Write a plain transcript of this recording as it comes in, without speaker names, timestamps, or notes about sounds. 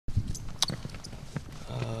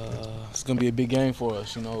it's gonna be a big game for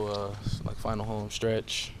us. It's like final home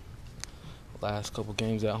stretch. Last couple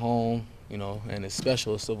games at home, and it's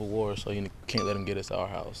special. It's Civil War, so you can't let them get us to our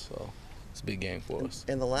house. So it's a big game for us.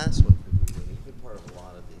 And the last one for you, you've been part of a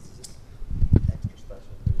lot of these. Is this extra special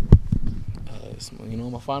for you?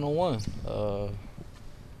 It's my final one.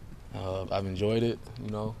 I've enjoyed it.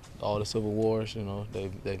 All the Civil Wars.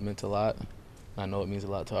 They've meant a lot. I know it means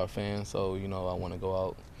a lot to our fans. So I want to go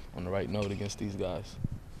out on the right note against these guys.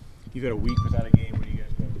 You've got a week without a game. What do you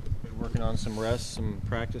guys been working on? Some rest, some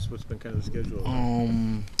practice? What's been kind of the schedule?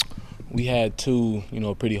 We had two,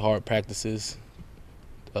 pretty hard practices,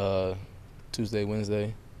 Tuesday,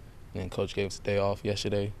 Wednesday, and Coach gave us a day off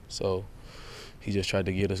yesterday. So he just tried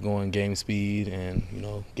to get us going game speed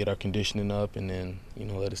and, get our conditioning up and then,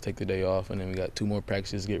 let us take the day off. And then we got 2 more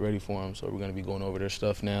practices to get ready for them. So we're going to be going over their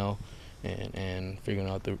stuff now and figuring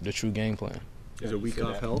out the true game plan. Is a week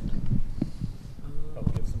off help?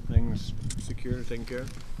 Help get some things secured, taken care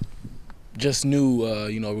of? Just knew,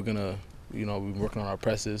 we're gonna, we're working on our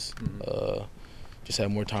presses. Just had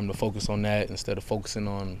more time to focus on that instead of focusing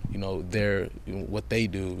on, what they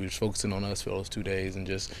do. We were just focusing on us for those 2 days and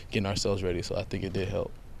just getting ourselves ready. So I think it did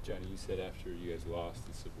help. Johnny, you said after you guys lost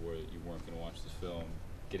the Civil War that you weren't going to watch the film.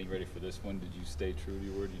 Getting ready for this one, did you stay true to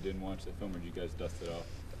your word? You didn't watch the film, or did you guys dust it off?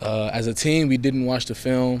 As a team, we didn't watch the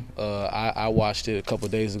film. I watched it a couple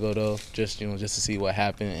of days ago though, just to see what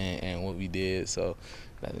happened and what we did. So,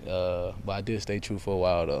 but I did stay true for a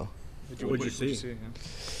while though. What did you see?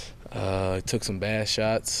 Took some bad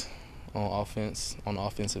shots on offense, on the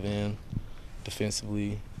offensive end,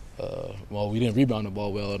 defensively. We didn't rebound the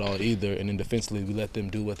ball well at all either, and then defensively we let them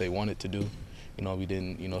do what they wanted to do. We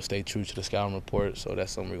didn't, stay true to the scouting report. So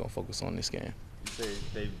that's something we're gonna focus on this game. You say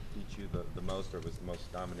they beat you the most, or was the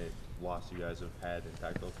most dominant loss you guys have had in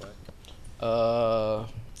tackle play?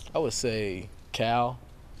 I would say Cal.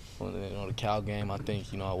 The Cal game, I think,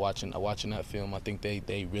 watching that film, I think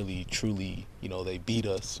they really, truly, they beat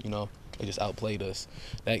us, they just outplayed us.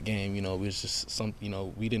 That game, it was just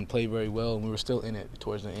we didn't play very well, and we were still in it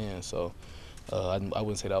towards the end. So I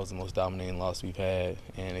wouldn't say that was the most dominating loss we've had,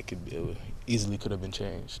 and it easily could have been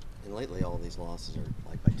changed. And lately, all these losses are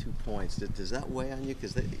like by 2 points. Does that weigh on you?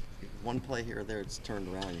 Because one play here or there, it's turned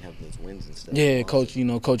around. You have those wins instead. Yeah, Coach.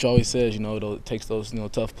 Coach always says, it takes those,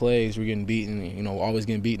 tough plays. We're getting beaten. We're always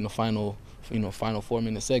getting beaten in the final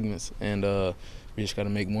 4-minute segments, and we just got to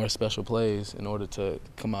make more special plays in order to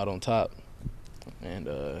come out on top. And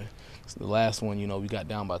the last one, we got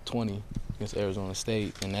down by 20 against Arizona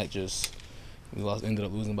State, and that just ended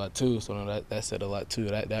up losing by 2. So that said a lot too.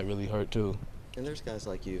 That really hurt too. And there's guys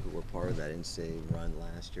like you who were part of that NCAA run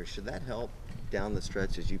last year. Should that help down the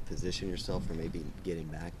stretch as you position yourself for maybe getting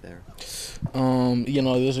back there? There's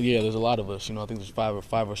a lot of us. I think there's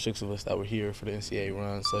five or six of us that were here for the NCAA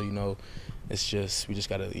run. So it's just we just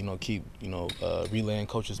gotta keep relaying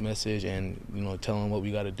Coach's message and telling what we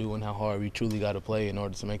got to do and how hard we truly got to play in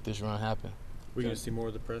order to make this run happen. We're gonna see more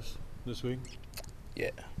of the press this week.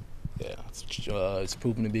 Yeah. It's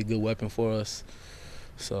proven to be a good weapon for us.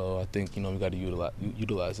 So I think we got to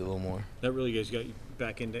utilize it a little more. That really guys got you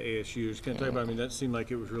back into ASU. Just kind of talk about. That seemed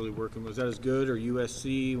like it was really working. Was that as good, or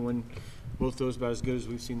USC when both those about as good as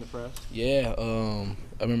we've seen the press? Yeah, I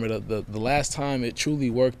remember the last time it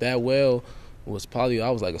truly worked that well was probably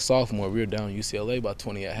I was like a sophomore. We were down UCLA by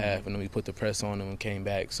 20 at half, and then we put the press on and came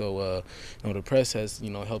back. So the press has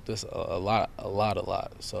helped us a lot.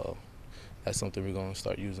 So that's something we're going to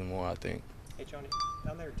start using more, I think. Hey Johnny,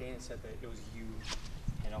 down there Dana said that it was you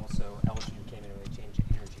and also Elgin who came in and really changed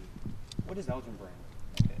the energy. What does Elgin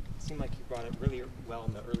bring? It seemed like he brought it really well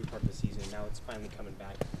in the early part of the season. Now it's finally coming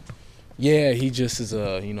back. Yeah, he just is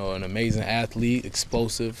an amazing athlete,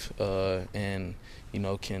 explosive, and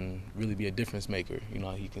can really be a difference maker.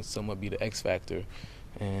 He can somewhat be the X factor.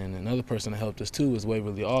 And another person that helped us too was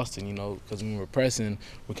Waverly Austin. Because when we were pressing,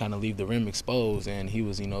 we kind of leave the rim exposed, and he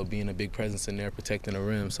was being a big presence in there protecting the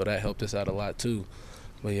rim, so that helped us out a lot too.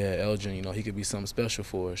 But yeah, Elgin, he could be something special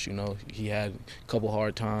for us. He had a couple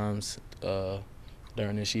hard times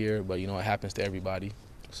during this year, but it happens to everybody.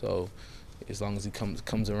 So as long as he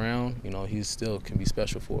comes around, he still can be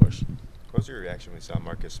special for us. What was your reaction when you saw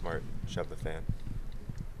Marcus Smart shove the fan?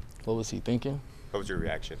 What was he thinking? What was your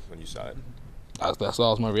reaction when you saw it? That's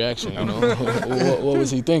always my reaction. What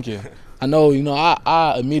was he thinking? I know.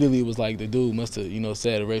 I immediately was like, the dude must have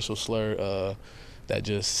said a racial slur that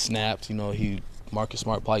just snapped. Marcus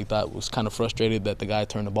Smart probably thought was kind of frustrated that the guy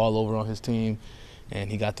turned the ball over on his team,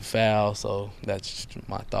 and he got the foul. So that's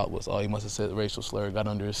my thought was, he must have said a racial slur, got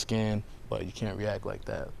under his skin, but you can't react like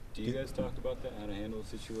that. Do you guys talk about that, how to handle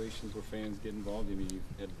situations where fans get involved? I mean,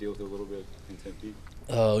 you've had to deal with it a little bit in Tempe.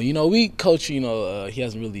 We coach, he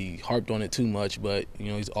hasn't really harped on it too much, but,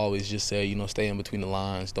 he's always just said, stay in between the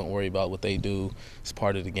lines. Don't worry about what they do. It's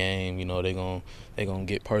part of the game. They're gonna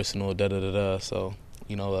get personal, da-da-da-da. So,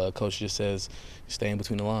 coach just says, stay in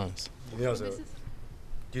between the lines. Do you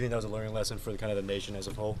think that was a learning lesson for kind of the nation as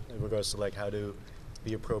a whole in regards to, like, how to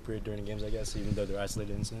be appropriate during the games, I guess, even though they're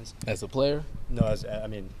isolated incidents? As a player? No,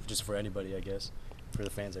 just for anybody, I guess. For the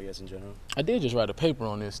fans, I guess, in general. I did just write a paper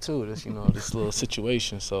on this too. This this little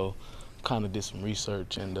situation. So, kind of did some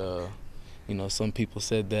research, and some people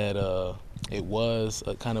said that it was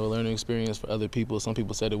a kind of a learning experience for other people. Some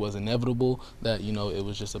people said it was inevitable, that it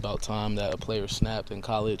was just about time that a player snapped in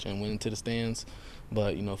college and went into the stands.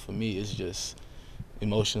 But for me, it's just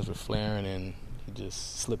emotions were flaring, and he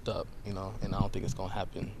just slipped up. And I don't think it's gonna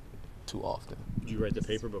happen too often. Did you write the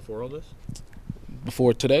paper before all this?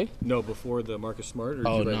 Before today? No, before the Marcus Smart? Or did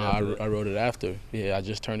Oh, you write no, it after I wrote it after. Yeah, I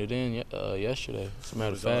just turned it in yesterday, as a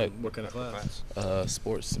matter of fact. What kind of class?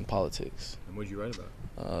 Sports and politics. And what did you write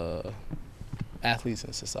about? Athletes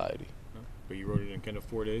and society. But you wrote it in kind of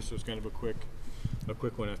 4 days, so it's kind of a quick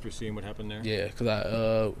one after seeing what happened there? Yeah,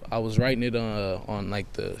 because I was writing it on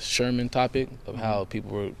like the Sherman topic of how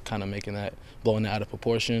people were kind of blowing that out of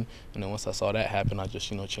proportion. And then once I saw that happen, I just,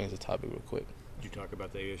 changed the topic real quick. Did you talk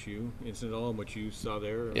about the ASU incident at all and what you saw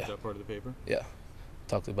there? Or Yeah. Was that part of the paper? Yeah.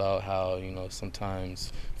 Talked about how,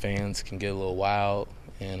 sometimes fans can get a little wild,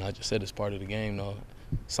 and I just said it's part of the game, though.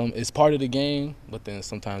 It's part of the game, but then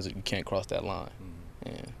sometimes you can't cross that line.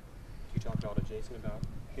 Did you talk at all to Jason about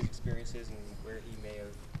his experiences and where he may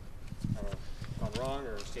have gone wrong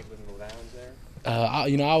or stayed within the bounds there?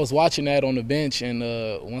 I was watching that on the bench, and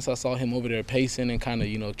once I saw him over there pacing and kind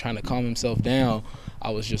of, trying to calm himself down, I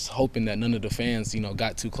was just hoping that none of the fans,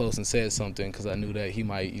 got too close and said something, because I knew that he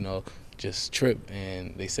might, just trip,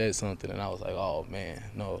 and they said something, and I was like, oh, man,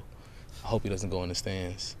 no. I hope he doesn't go in the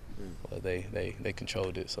stands. But they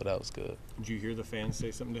controlled it, so that was good. Did you hear the fans say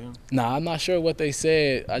something to him? Nah, I'm not sure what they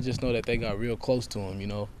said. I just know that they got real close to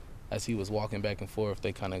him, As he was walking back and forth,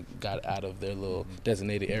 they kind of got out of their little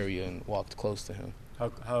designated area and walked close to him.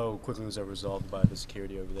 How quickly was that resolved by the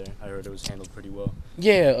security over there? I heard it was handled pretty well.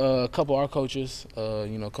 Yeah, a couple of our coaches,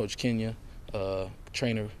 Coach Kenya,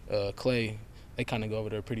 trainer Clay, they kind of go over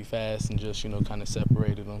there pretty fast and just, kind of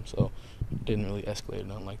separated them. So didn't really escalate or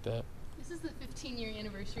nothing like that. This is the 15-year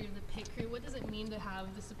anniversary of the pit crew. What does it mean to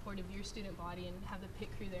have the support of your student body and have the pit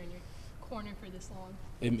crew there in your corner for this long?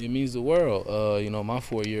 It means the world. My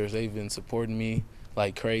 4 years, they've been supporting me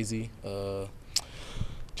like crazy.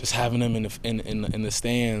 Just having them in the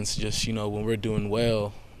stands, just when we're doing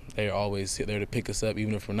well, they're always there to pick us up.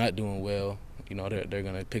 Even if we're not doing well, they're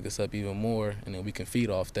gonna pick us up even more, and then we can feed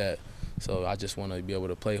off that. So I just want to be able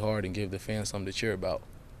to play hard and give the fans something to cheer about.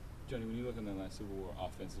 Johnny, when you look at that last Civil War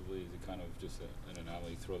offensively, is it kind of just an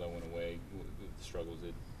anomaly? Throw that one away with the struggles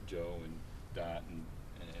that Joe and Dot and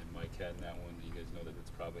Mike had in that one. You guys know that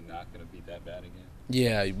it's probably not going to be that bad again.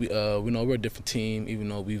 Yeah, we know we're a different team, even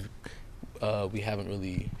though we haven't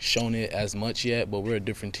really shown it as much yet. But we're a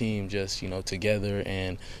different team, just together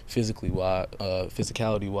and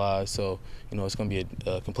physicality wise. So it's going to be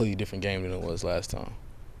a completely different game than it was last time.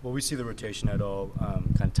 Will we see the rotation at all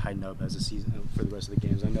kind of tighten up as the season for the rest of the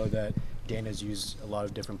games? I know that Dana's used a lot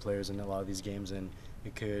of different players in a lot of these games, and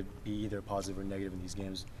it could be either positive or negative in these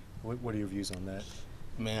games. What are your views on that?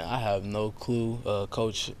 Man, I have no clue.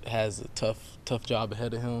 Coach has a tough job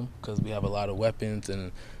ahead of him because we have a lot of weapons,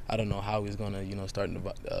 and I don't know how he's gonna, start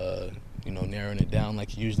narrowing it down like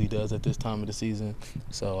he usually does at this time of the season.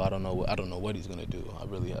 So I don't know what he's gonna do. I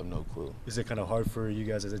really have no clue. Is it kind of hard for you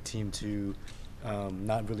guys as a team to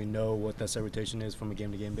not really know what that set rotation is from a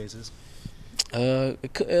game-to-game basis?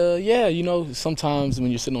 Yeah, sometimes when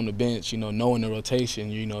you're sitting on the bench, knowing the rotation,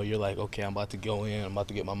 you're like, okay, I'm about to go in, I'm about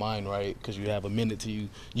to get my mind right, because you have a minute to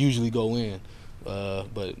usually go in.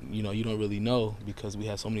 But, you don't really know because we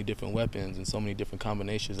have so many different weapons and so many different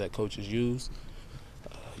combinations that coaches use.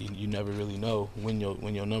 You never really know when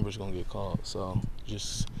your number's going to get called. So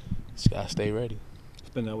just got to stay ready.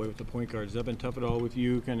 Been that way with the point guards. Has that been tough at all with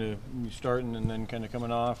you, kind of starting and then kind of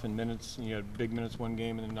coming off in minutes? You had big minutes one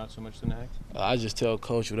game and then not so much the next? I just tell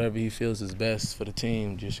Coach whatever he feels is best for the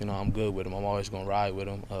team. Just, I'm good with him. I'm always going to ride with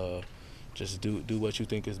him. Just do what you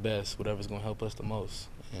think is best, whatever's going to help us the most.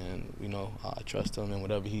 And, I trust him, and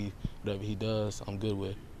whatever he does, I'm good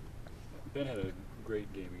with. Ben had a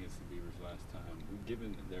great game against the Beavers last time.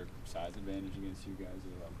 Given their size advantage against you guys,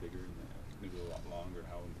 is a lot bigger and maybe a lot longer,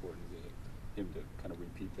 how important is it him to kind of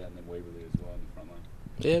repeat that, and then Waverly as well in the front line?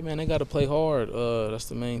 Yeah, man, they got to play hard. That's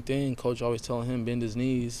the main thing. Coach always telling him bend his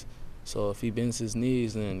knees. So if he bends his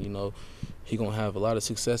knees, then, you know, he going to have a lot of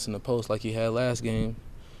success in the post like he had last game.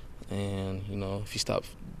 And, you know, if he stop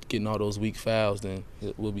getting all those weak fouls, then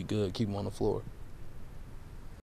we'll be good. Keep him on the floor.